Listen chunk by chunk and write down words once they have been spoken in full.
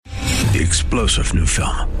The explosive new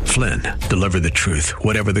film, Flynn, deliver the truth,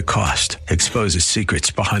 whatever the cost, exposes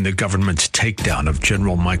secrets behind the government's takedown of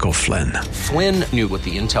General Michael Flynn. Flynn knew what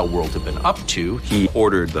the intel world had been up to. He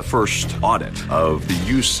ordered the first audit of the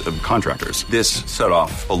use of contractors. This set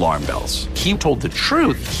off alarm bells. He told the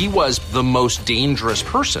truth. He was the most dangerous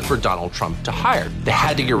person for Donald Trump to hire. They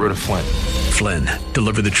had to get rid of Flynn. Flynn,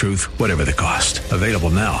 deliver the truth, whatever the cost. Available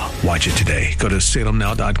now. Watch it today. Go to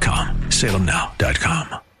salemnow.com.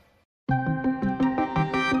 salemnow.com.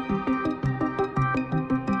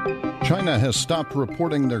 China has stopped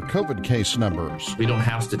reporting their COVID case numbers. We don't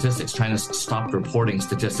have statistics. China's stopped reporting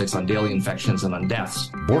statistics on daily infections and on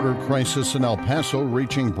deaths. Border crisis in El Paso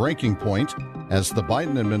reaching breaking point as the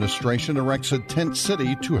Biden administration erects a tent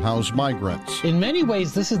city to house migrants. In many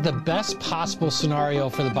ways, this is the best possible scenario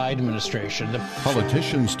for the Biden administration.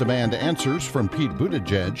 Politicians demand answers from Pete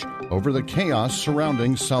Buttigieg over the chaos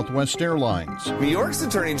surrounding Southwest Airlines. New York's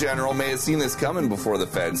Attorney General may have seen this coming before the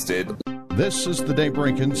feds did. This is the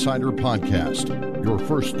Daybreak Insider Podcast, your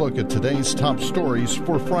first look at today's top stories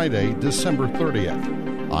for Friday, December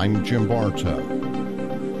 30th. I'm Jim Bartow.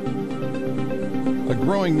 A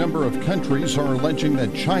growing number of countries are alleging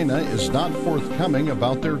that China is not forthcoming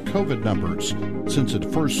about their COVID numbers since it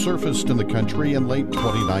first surfaced in the country in late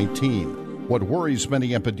 2019. What worries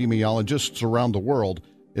many epidemiologists around the world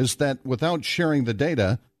is that without sharing the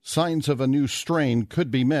data, signs of a new strain could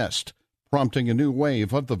be missed, prompting a new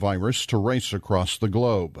wave of the virus to race across the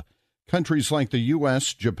globe. Countries like the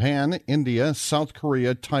U.S., Japan, India, South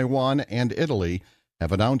Korea, Taiwan, and Italy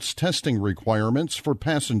have announced testing requirements for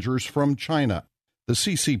passengers from China. The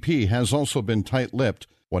CCP has also been tight-lipped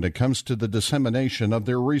when it comes to the dissemination of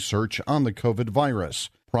their research on the COVID virus,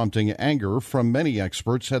 prompting anger from many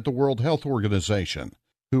experts at the World Health Organization,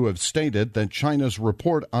 who have stated that China's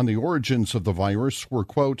report on the origins of the virus were,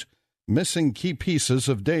 quote, missing key pieces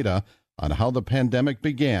of data on how the pandemic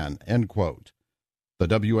began, end quote. The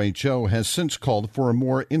WHO has since called for a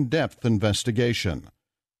more in-depth investigation.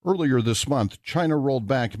 Earlier this month, China rolled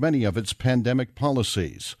back many of its pandemic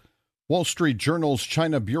policies. Wall Street Journal's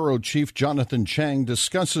China bureau chief Jonathan Chang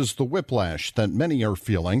discusses the whiplash that many are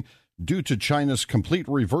feeling due to China's complete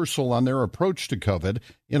reversal on their approach to COVID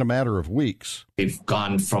in a matter of weeks. They've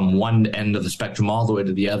gone from one end of the spectrum all the way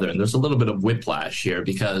to the other, and there's a little bit of whiplash here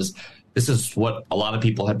because this is what a lot of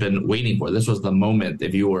people have been waiting for. This was the moment.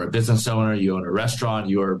 If you were a business owner, you own a restaurant,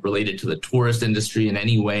 you were related to the tourist industry in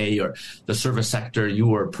any way or the service sector, you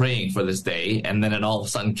were praying for this day. And then it all of a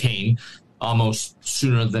sudden came almost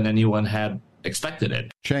sooner than anyone had expected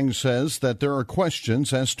it. Cheng says that there are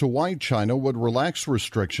questions as to why China would relax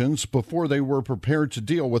restrictions before they were prepared to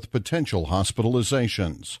deal with potential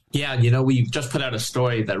hospitalizations. Yeah, we just put out a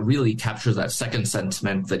story that really captures that second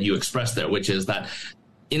sentiment that you expressed there, which is that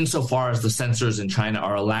insofar as the censors in China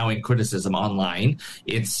are allowing criticism online,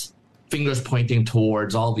 it's fingers pointing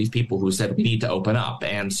towards all these people who said we need to open up.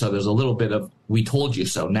 And so there's a little bit of, we told you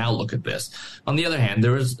so, now look at this. On the other hand,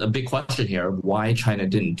 there is a big question here of why China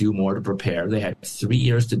didn't do more to prepare. They had 3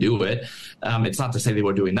 years to do it. It's not to say they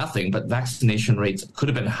were doing nothing, but vaccination rates could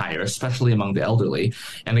have been higher, especially among the elderly.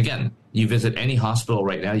 And again, you visit any hospital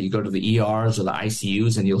right now, you go to the ERs or the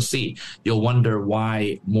ICUs, and you'll wonder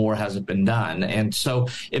why more hasn't been done. And so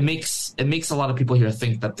it makes a lot of people here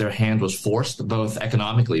think that their hand was forced, both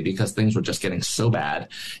economically because things were just getting so bad,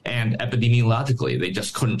 and epidemiologically, they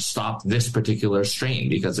just couldn't stop this particular strain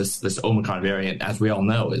because this Omicron variant, as we all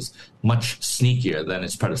know, is much sneakier than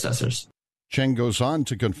its predecessors. Cheng goes on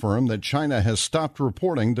to confirm that China has stopped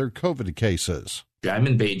reporting their COVID cases. I'm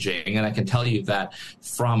in Beijing, and I can tell you that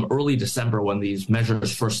from early December when these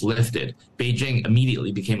measures first lifted, Beijing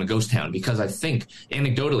immediately became a ghost town because I think,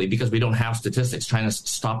 anecdotally, because we don't have statistics, China's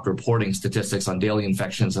stopped reporting statistics on daily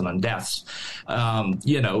infections and on deaths.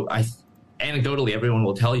 Anecdotally, everyone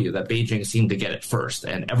will tell you that Beijing seemed to get it first,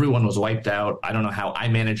 and everyone was wiped out. I don't know how I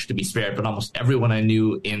managed to be spared, but almost everyone I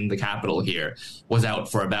knew in the capital here was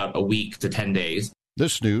out for about a week to 10 days.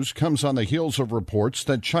 This news comes on the heels of reports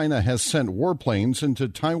that China has sent warplanes into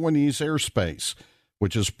Taiwanese airspace,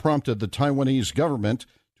 which has prompted the Taiwanese government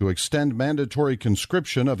to extend mandatory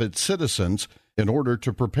conscription of its citizens in order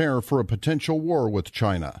to prepare for a potential war with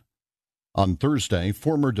China. On Thursday,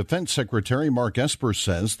 former Defense Secretary Mark Esper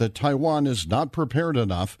says that Taiwan is not prepared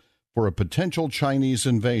enough for a potential Chinese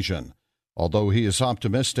invasion, although he is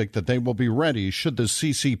optimistic that they will be ready should the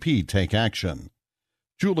CCP take action.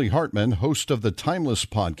 Julie Hartman, host of the Timeless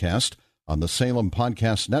podcast on the Salem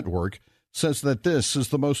Podcast Network, says that this is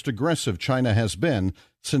the most aggressive China has been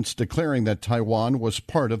since declaring that Taiwan was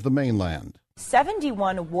part of the mainland.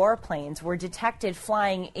 71 warplanes were detected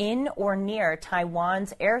flying in or near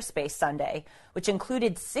Taiwan's airspace Sunday, which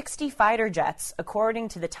included 60 fighter jets, according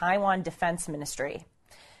to the Taiwan Defense Ministry.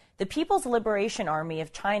 The People's Liberation Army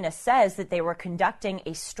of China says that they were conducting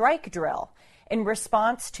a strike drill in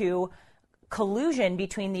response to collusion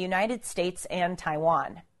between the United States and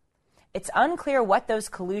Taiwan. It's unclear what those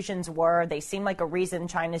collusions were. They seem like a reason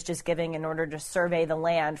China's just giving in order to survey the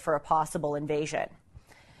land for a possible invasion.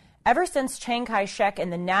 Ever since Chiang Kai-shek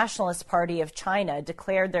and the Nationalist Party of China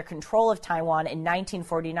declared their control of Taiwan in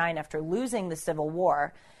 1949 after losing the Civil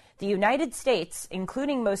War, the United States,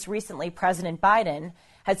 including most recently President Biden,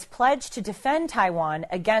 has pledged to defend Taiwan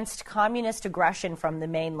against communist aggression from the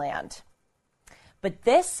mainland. But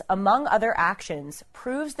this, among other actions,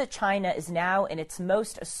 proves that China is now in its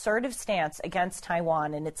most assertive stance against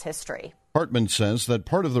Taiwan in its history. Hartman says that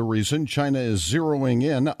part of the reason China is zeroing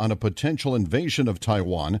in on a potential invasion of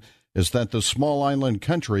Taiwan is that the small island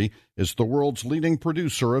country is the world's leading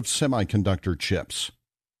producer of semiconductor chips.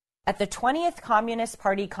 At the 20th Communist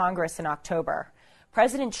Party Congress in October,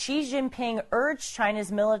 President Xi Jinping urged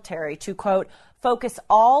China's military to, quote, focus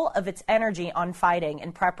all of its energy on fighting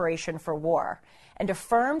in preparation for war, and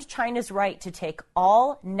affirmed China's right to take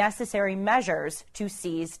all necessary measures to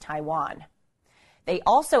seize Taiwan. They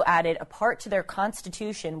also added a part to their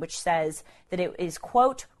constitution which says that it is,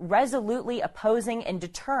 quote, resolutely opposing and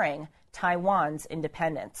deterring Taiwan's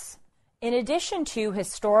independence. In addition to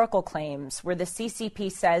historical claims where the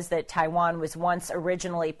CCP says that Taiwan was once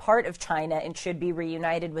originally part of China and should be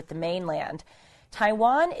reunited with the mainland,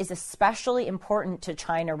 Taiwan is especially important to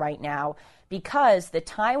China right now because the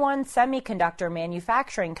Taiwan Semiconductor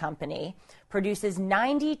Manufacturing Company produces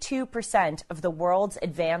 92% of the world's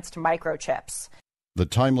advanced microchips. The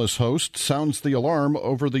Timeless host sounds the alarm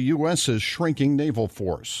over the U.S.'s shrinking naval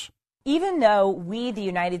force. Even though we, the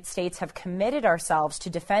United States, have committed ourselves to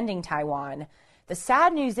defending Taiwan, the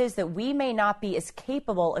sad news is that we may not be as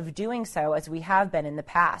capable of doing so as we have been in the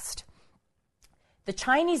past. The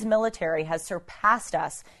Chinese military has surpassed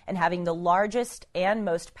us in having the largest and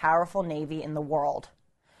most powerful navy in the world.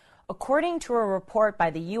 According to a report by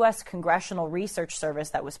the U.S. Congressional Research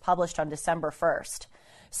Service that was published on December 1st,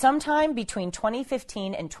 sometime between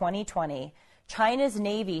 2015 and 2020, China's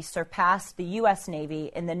Navy surpassed the U.S.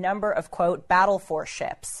 Navy in the number of, quote, battle force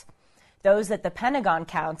ships, those that the Pentagon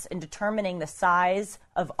counts in determining the size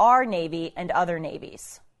of our Navy and other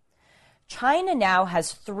navies. China now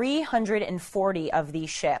has 340 of these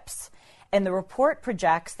ships, and the report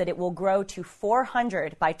projects that it will grow to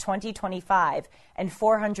 400 by 2025 and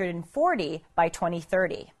 440 by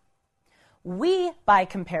 2030. We, by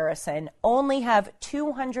comparison, only have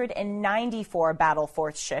 294 battle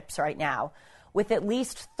force ships right now, with at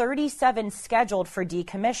least 37 scheduled for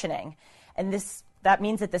decommissioning. And that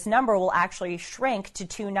means that this number will actually shrink to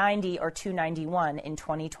 290 or 291 in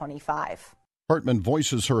 2025. Hartman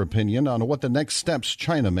voices her opinion on what the next steps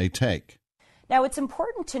China may take. Now, it's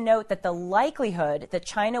important to note that the likelihood that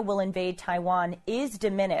China will invade Taiwan is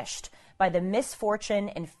diminished by the misfortune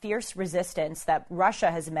and fierce resistance that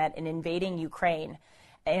Russia has met in invading Ukraine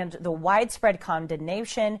and the widespread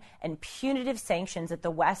condemnation and punitive sanctions that the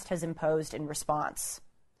West has imposed in response.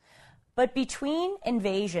 But between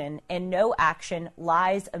invasion and no action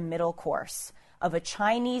lies a middle course of a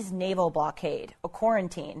Chinese naval blockade, a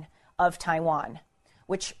quarantine of Taiwan,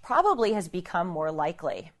 which probably has become more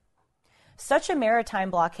likely. Such a maritime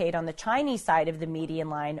blockade on the Chinese side of the median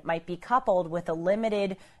line might be coupled with a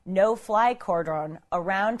limited no-fly cordon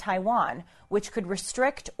around Taiwan, which could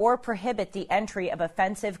restrict or prohibit the entry of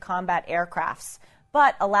offensive combat aircrafts,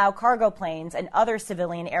 but allow cargo planes and other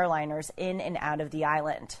civilian airliners in and out of the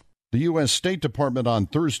island. The U.S. State Department on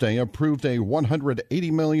Thursday approved a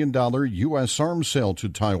 $180 million U.S. arms sale to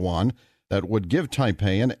Taiwan that would give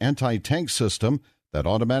Taipei an anti-tank system that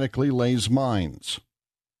automatically lays mines.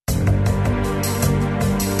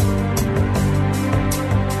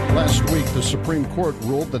 Last week, the Supreme Court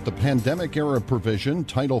ruled that the pandemic-era provision,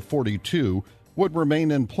 Title 42, would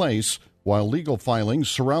remain in place while legal filings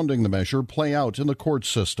surrounding the measure play out in the court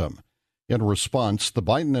system. In response, the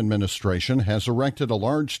Biden administration has erected a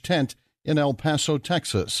large tent in El Paso,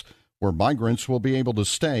 Texas, where migrants will be able to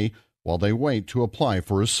stay while they wait to apply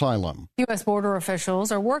for asylum. U.S. border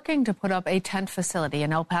officials are working to put up a tent facility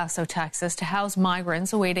in El Paso, Texas, to house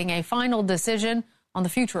migrants awaiting a final decision on the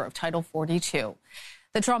future of Title 42.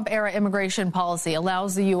 The Trump-era immigration policy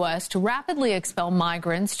allows the U.S. to rapidly expel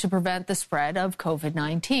migrants to prevent the spread of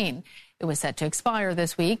COVID-19. It was set to expire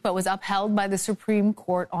this week, but was upheld by the Supreme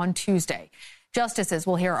Court on Tuesday. Justices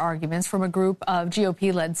will hear arguments from a group of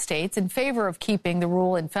GOP-led states in favor of keeping the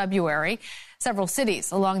rule in February. Several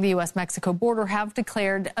cities along the U.S.-Mexico border have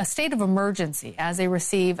declared a state of emergency as they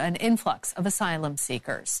receive an influx of asylum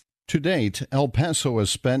seekers. To date, El Paso has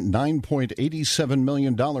spent $9.87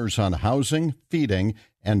 million on housing, feeding,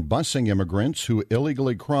 and busing immigrants who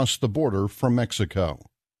illegally crossed the border from Mexico.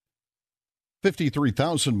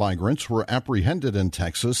 53,000 migrants were apprehended in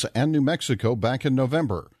Texas and New Mexico back in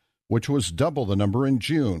November, which was double the number in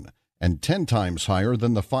June and 10 times higher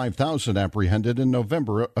than the 5,000 apprehended in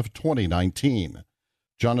November of 2019.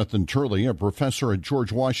 Jonathan Turley, a professor at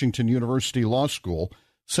George Washington University Law School,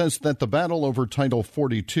 says that the battle over Title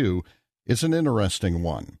 42 is an interesting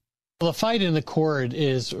one. The fight in the court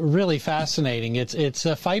is really fascinating. It's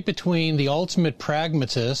a fight between the ultimate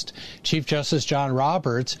pragmatist, Chief Justice John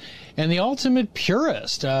Roberts, and the ultimate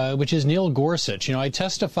purist, which is Neil Gorsuch. I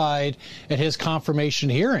testified at his confirmation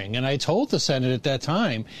hearing, and I told the Senate at that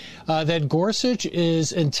time that Gorsuch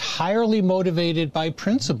is entirely motivated by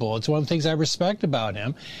principle. It's one of the things I respect about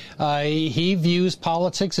him. He views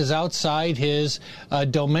politics as outside his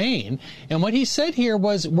domain. And what he said here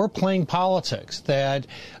was, we're playing politics, that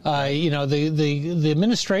the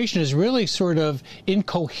administration is really sort of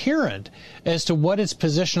incoherent as to what its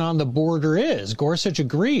position on the border is. Gorsuch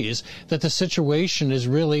agrees that the situation is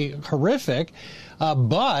really horrific,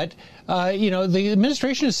 but the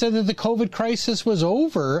administration has said that the COVID crisis was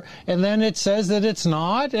over, and then it says that it's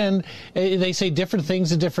not, and they say different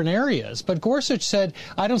things in different areas. But Gorsuch said,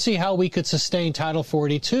 I don't see how we could sustain Title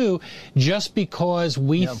 42 just because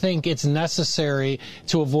we think it's necessary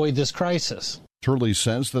to avoid this crisis. Turley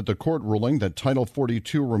says that the court ruling that Title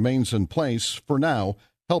 42 remains in place for now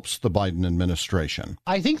helps the Biden administration.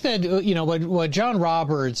 I think that, what John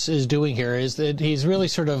Roberts is doing here is that he's really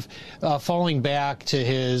sort of falling back to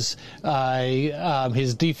his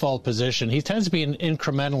default position. He tends to be an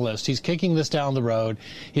incrementalist. He's kicking this down the road.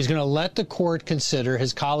 He's going to let the court consider,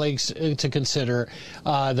 his colleagues to consider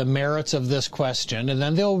the merits of this question, and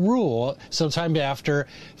then they'll rule sometime after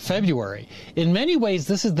February. In many ways,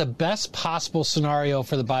 this is the best possible scenario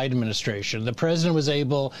for the Biden administration. The president was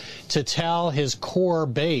able to tell his core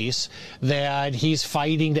base that he's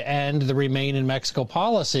fighting to end the Remain in Mexico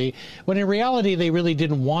policy, when in reality they really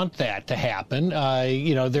didn't want that to happen.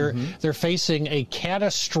 They're facing a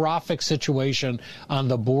catastrophic situation on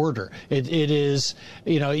the border. It is,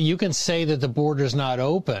 you can say that the border is not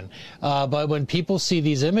open, but when people see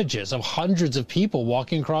these images of hundreds of people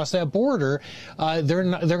walking across that border, they're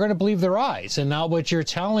going to believe their eyes and not what you're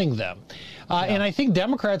telling them. And I think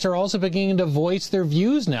Democrats are also beginning to voice their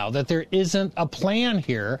views now that there isn't a plan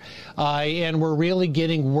here, and we're really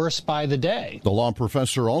getting worse by the day. The law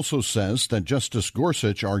professor also says that Justice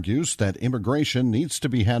Gorsuch argues that immigration needs to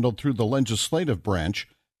be handled through the legislative branch,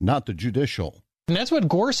 not the judicial. And that's what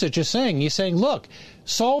Gorsuch is saying. He's saying, look,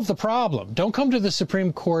 solve the problem. Don't come to the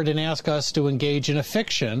Supreme Court and ask us to engage in a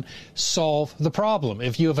fiction. Solve the problem.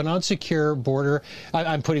 If you have an unsecure border,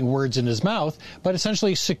 I'm putting words in his mouth, but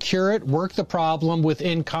essentially secure it, work the problem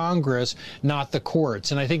within Congress, not the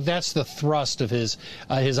courts. And I think that's the thrust of his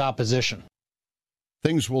opposition.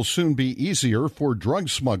 Things will soon be easier for drug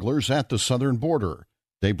smugglers at the southern border.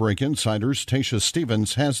 Daybreak Insider's Tasha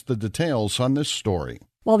Stevens has the details on this story.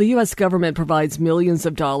 While the U.S. government provides millions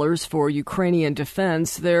of dollars for Ukrainian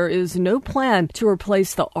defense, there is no plan to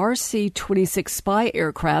replace the RC-26 spy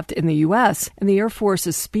aircraft in the U.S., and the Air Force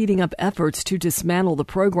is speeding up efforts to dismantle the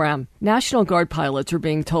program. National Guard pilots are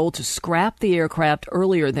being told to scrap the aircraft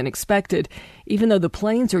earlier than expected, even though the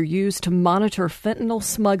planes are used to monitor fentanyl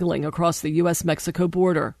smuggling across the U.S.-Mexico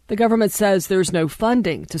border. The government says there's no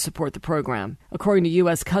funding to support the program. According to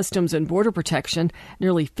U.S. Customs and Border Protection,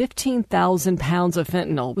 nearly 15,000 pounds of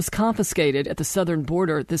fentanyl was confiscated at the southern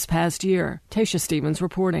border this past year. Tasha Stevens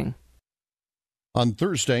reporting. On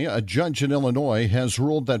Thursday, a judge in Illinois has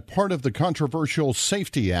ruled that part of the controversial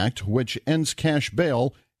SAFETY Act, which ends cash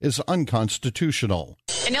bail, is unconstitutional.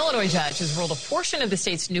 An Illinois judge has ruled a portion of the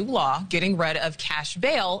state's new law getting rid of cash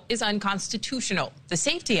bail is unconstitutional. The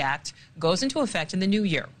SAFETY Act goes into effect in the new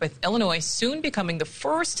year, with Illinois soon becoming the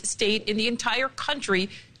first state in the entire country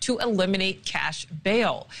to eliminate cash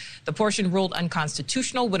bail. The portion ruled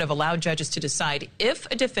unconstitutional would have allowed judges to decide if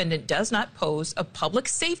a defendant does not pose a public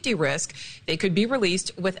safety risk, they could be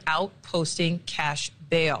released without posting cash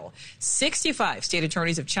bail. 65 state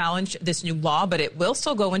attorneys have challenged this new law, but it will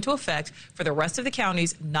still go into effect for the rest of the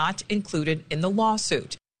counties not included in the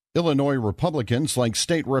lawsuit. Illinois Republicans like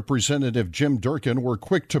State Representative Jim Durkin were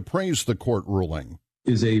quick to praise the court ruling.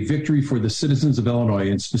 Is a victory for the citizens of Illinois,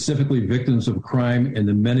 and specifically victims of crime and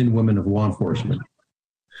the men and women of law enforcement.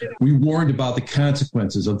 We warned about the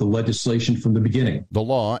consequences of the legislation from the beginning. The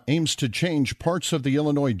law aims to change parts of the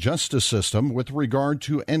Illinois justice system with regard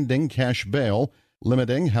to ending cash bail,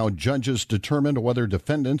 limiting how judges determine whether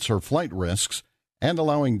defendants are flight risks, and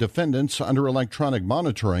allowing defendants under electronic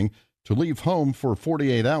monitoring to leave home for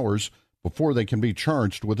 48 hours before they can be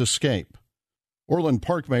charged with escape. Orland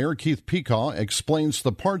Park Mayor Keith Pecaw explains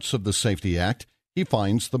the parts of the Safety Act he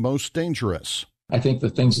finds the most dangerous. I think the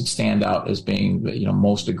things that stand out as being,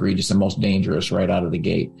 most egregious and most dangerous right out of the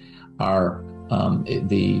gate are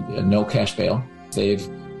the no cash bail. They've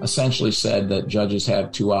essentially said that judges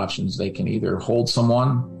have two options. They can either hold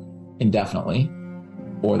someone indefinitely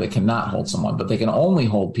or they cannot hold someone, but they can only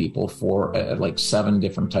hold people for like 7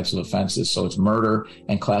 different types of offenses. So it's murder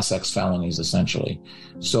and Class X felonies, essentially.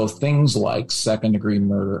 So things like second-degree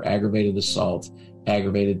murder, aggravated assault,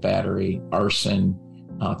 aggravated battery, arson,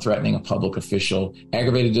 threatening a public official,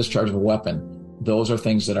 aggravated discharge of a weapon, those are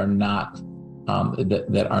things that are not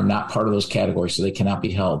that are not part of those categories, so they cannot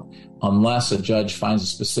be held unless a judge finds a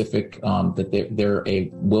specific that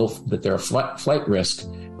they're a flight risk,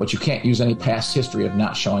 but you can't use any past history of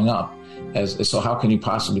not showing up. So how can you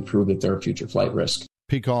possibly prove that they're a future flight risk?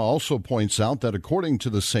 Pecaw also points out that according to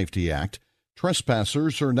the Safety Act,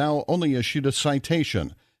 trespassers are now only issued a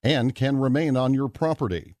citation and can remain on your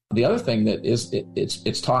property. The other thing that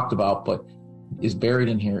it's talked about but is buried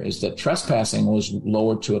in here is that trespassing was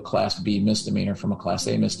lowered to a Class B misdemeanor from a Class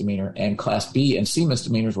A misdemeanor, and Class B and C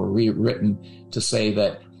misdemeanors were rewritten to say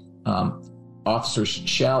that officers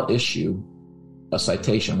shall issue a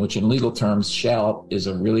citation, which in legal terms, shall is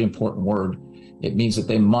a really important word. It means that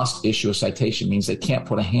they must issue a citation, means they can't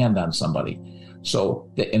put a hand on somebody. So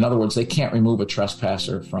in other words, they can't remove a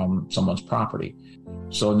trespasser from someone's property.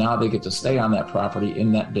 So now they get to stay on that property,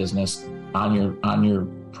 in that business, on your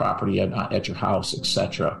property, at your house,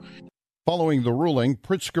 etc. Following the ruling,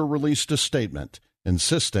 Pritzker released a statement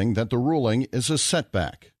insisting that the ruling is a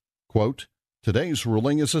setback. Quote, "Today's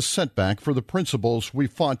ruling is a setback for the principles we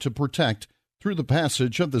fought to protect through the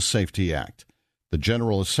passage of the Safety Act. The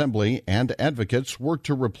General Assembly and advocates worked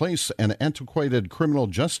to replace an antiquated criminal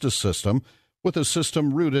justice system with a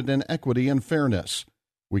system rooted in equity and fairness.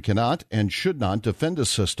 We cannot and should not defend a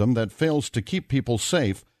system that fails to keep people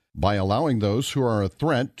safe by allowing those who are a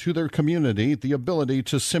threat to their community the ability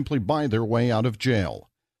to simply buy their way out of jail.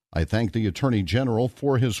 I thank the Attorney General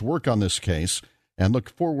for his work on this case and look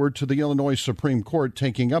forward to the Illinois Supreme Court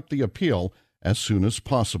taking up the appeal as soon as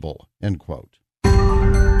possible." End quote.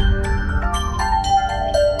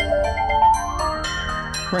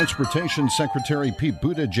 Transportation Secretary Pete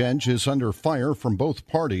Buttigieg is under fire from both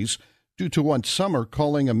parties due to what some are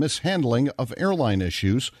calling a mishandling of airline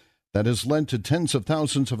issues that has led to tens of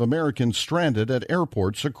thousands of Americans stranded at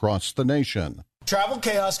airports across the nation. Travel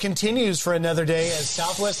chaos continues for another day as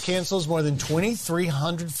Southwest cancels more than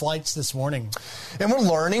 2,300 flights this morning. And we're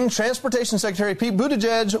learning Transportation Secretary Pete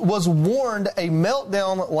Buttigieg was warned a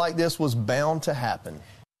meltdown like this was bound to happen.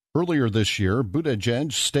 Earlier this year,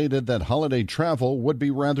 Buttigieg stated that holiday travel would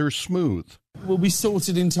be rather smooth. Will be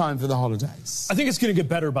sorted in time for the holidays. I think it's going to get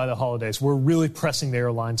better by the holidays. We're really pressing the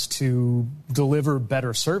airlines to deliver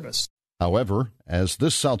better service. However, as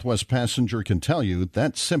this Southwest passenger can tell you,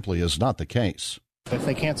 that simply is not the case. If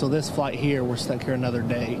they cancel this flight here, we're stuck here another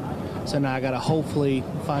day. So now I got to hopefully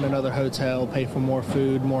find another hotel, pay for more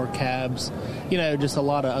food, more cabs, just a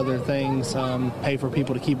lot of other things, pay for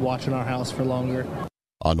people to keep watching our house for longer.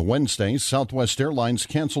 On Wednesday, Southwest Airlines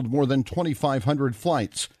canceled more than 2,500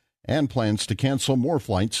 flights and plans to cancel more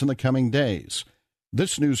flights in the coming days.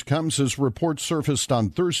 This news comes as reports surfaced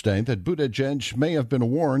on Thursday that Buttigieg may have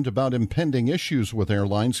been warned about impending issues with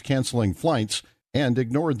airlines canceling flights and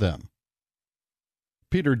ignored them.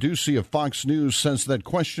 Peter Doocy of Fox News says that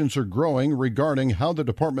questions are growing regarding how the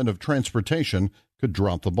Department of Transportation could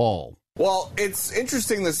drop the ball. Well, it's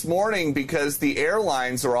interesting this morning because the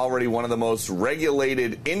airlines are already one of the most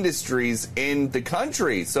regulated industries in the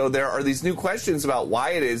country. So there are these new questions about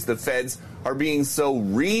why it is the feds are being so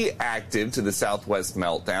reactive to the Southwest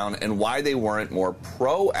meltdown and why they weren't more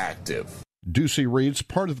proactive. Doocy reads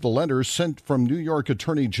part of the letter sent from New York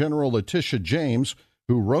Attorney General Letitia James,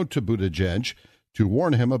 who wrote to Buttigieg to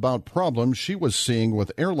warn him about problems she was seeing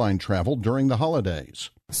with airline travel during the holidays.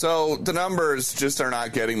 So the numbers just are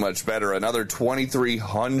not getting much better. Another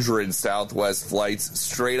 2,300 Southwest flights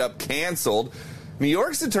straight up canceled. New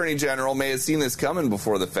York's Attorney General may have seen this coming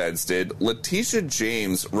before the feds did. Letitia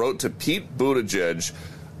James wrote to Pete Buttigieg,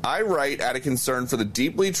 "I write out of concern for the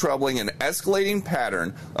deeply troubling and escalating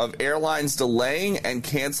pattern of airlines delaying and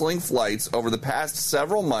canceling flights over the past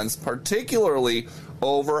several months, particularly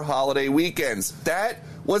over holiday weekends." That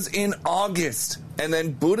was in August. And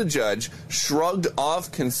then Buttigieg shrugged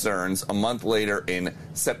off concerns a month later in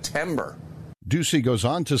September. Ducey goes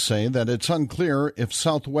on to say that it's unclear if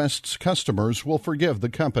Southwest's customers will forgive the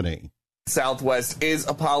company. Southwest is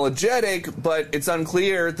apologetic, but it's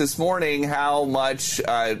unclear this morning how much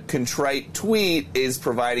contrite tweet is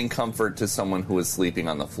providing comfort to someone who is sleeping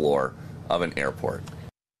on the floor of an airport.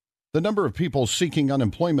 The number of people seeking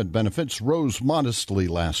unemployment benefits rose modestly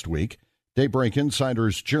last week. Daybreak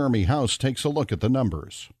Insider's Jeremy House takes a look at the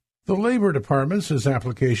numbers. The Labor Department says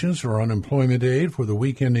applications for unemployment aid for the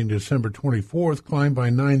week ending December 24th climbed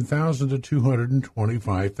by 9,000 to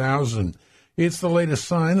 225,000. It's the latest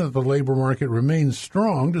sign that the labor market remains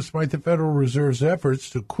strong despite the Federal Reserve's efforts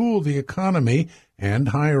to cool the economy and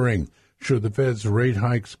hiring. Should the Fed's rate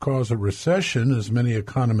hikes cause a recession, as many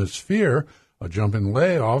economists fear, a jump in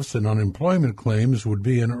layoffs and unemployment claims would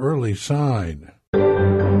be an early sign.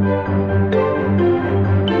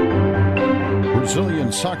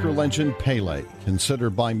 Brazilian soccer legend Pelé,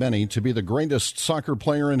 considered by many to be the greatest soccer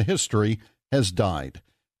player in history, has died.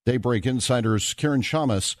 Daybreak Insider's Karen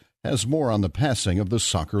Shamas has more on the passing of the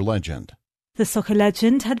soccer legend. The soccer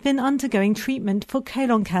legend had been undergoing treatment for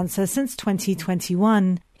colon cancer since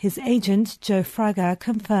 2021. His agent, Joe Fraga,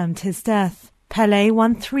 confirmed his death. Pelé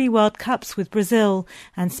won 3 World Cups with Brazil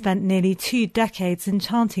and spent nearly 2 decades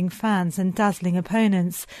enchanting fans and dazzling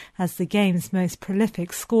opponents as the game's most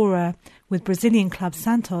prolific scorer, with Brazilian club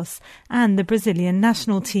Santos and the Brazilian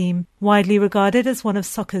national team. Widely regarded as one of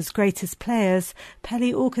soccer's greatest players,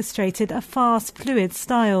 Pelé orchestrated a fast, fluid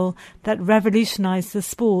style that revolutionized the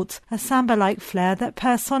sport, a samba-like flair that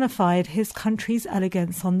personified his country's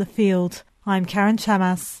elegance on the field. I'm Karen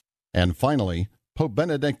Chamas. And finally, Pope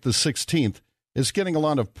Benedict XVI is getting a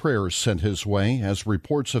lot of prayers sent his way as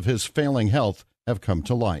reports of his failing health have come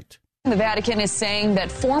to light. The Vatican is saying that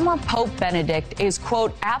former Pope Benedict is,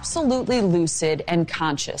 quote, absolutely lucid and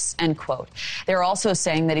conscious, end quote. They're also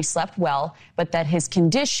saying that he slept well, but that his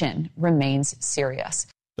condition remains serious.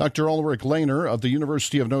 Dr. Ulrich Lehner of the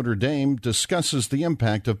University of Notre Dame discusses the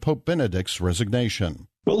impact of Pope Benedict's resignation.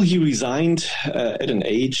 Well, he resigned at an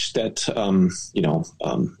age that,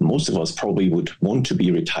 most of us probably would want to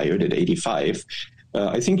be retired at 85.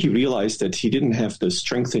 I think he realized that he didn't have the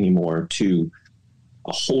strength anymore to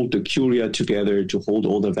hold the Curia together, to hold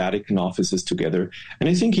all the Vatican offices together. And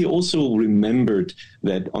I think he also remembered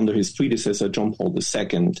that under his predecessor, John Paul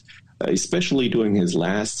II, especially during his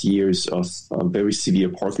last years of very severe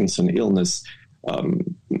Parkinson illness,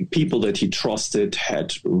 people that he trusted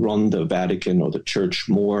had run the Vatican or the Church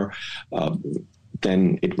more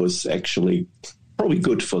than it was actually probably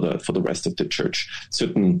good for the rest of the Church.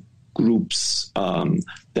 Certain groups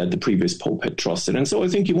that the previous Pope had trusted, and so I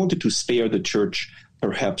think he wanted to spare the Church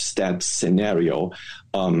perhaps that scenario.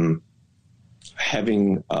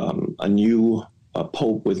 Having a new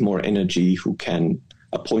Pope with more energy who can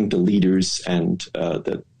appoint the leaders and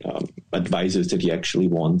the advisors that he actually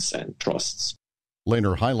wants and trusts.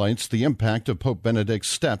 Lehner highlights the impact of Pope Benedict's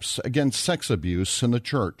steps against sex abuse in the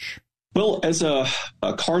Church. Well, as a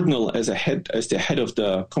cardinal, as the head of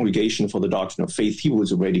the Congregation for the Doctrine of Faith, he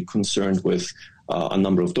was already concerned with a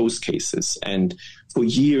number of those cases. And for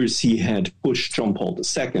years, he had pushed John Paul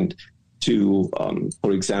II to,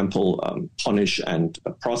 for example, punish and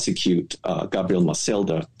prosecute Gabriel Marcel,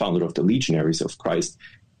 the founder of the Legionaries of Christ.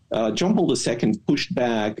 John Paul II pushed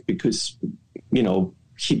back because,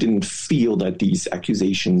 he didn't feel that these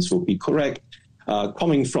accusations would be correct.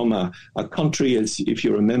 Coming from a country, as if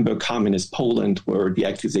you remember, communist Poland, where the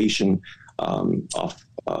accusation of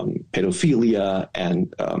pedophilia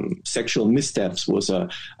and sexual missteps was a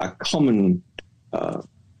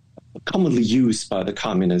commonly used by the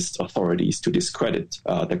communist authorities to discredit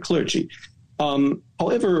the clergy.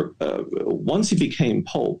 However, once he became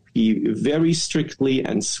Pope, he very strictly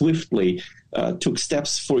and swiftly took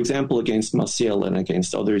steps, for example, against Marcial and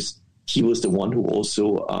against others. He was the one who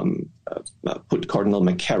also put Cardinal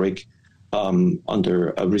McCarrick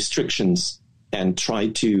under restrictions and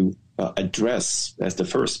tried to address, as the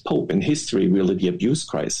first Pope in history, really the abuse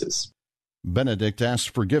crisis. Benedict asked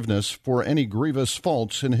forgiveness for any grievous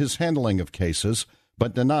faults in his handling of cases,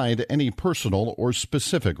 but denied any personal or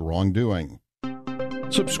specific wrongdoing.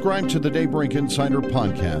 Subscribe to the Daybreak Insider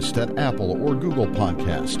podcast at Apple or Google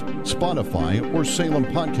Podcast, Spotify, or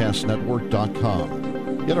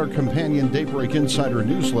SalemPodcastNetwork.com. Get our companion Daybreak Insider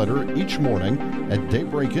newsletter each morning at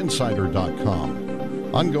DaybreakInsider.com.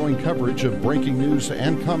 Ongoing coverage of breaking news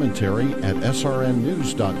and commentary at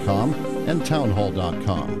SRNnews.com and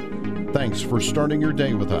Townhall.com. Thanks for starting your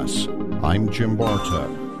day with us. I'm Jim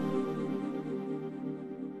Bartow.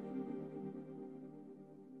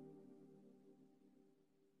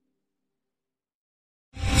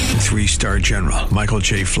 Three-star general Michael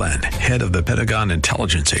J. Flynn, head of the Pentagon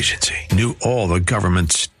Intelligence Agency, knew all the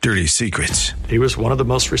government's dirty secrets. He was one of the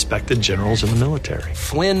most respected generals in the military.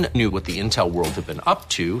 Flynn knew what the intel world had been up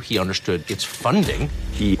to. He understood its funding.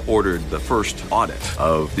 He ordered the first audit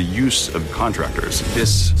of the use of contractors.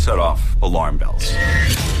 This set off alarm bells.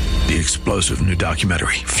 The explosive new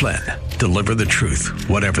documentary, Flynn, Deliver the Truth,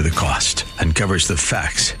 Whatever the Cost, uncovers the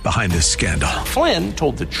facts behind this scandal. Flynn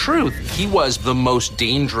told the truth. He was the most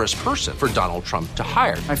dangerous person for Donald Trump to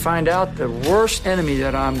hire. I find out the worst enemy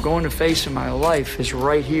that I'm going to face in my life is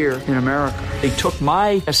right here in America. They took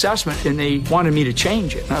my assessment and they wanted me to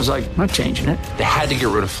change it. And I was like, I'm not changing it. They had to get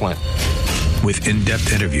rid of Flynn. With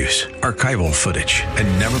in-depth interviews, archival footage,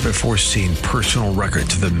 and never-before-seen personal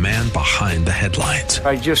records of the man behind the headlines.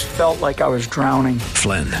 I just felt like I was drowning.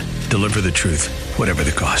 Flynn, Deliver the Truth, Whatever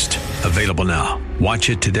the Cost. Available now.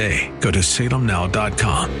 Watch it today. Go to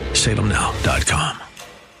salemnow.com. salemnow.com.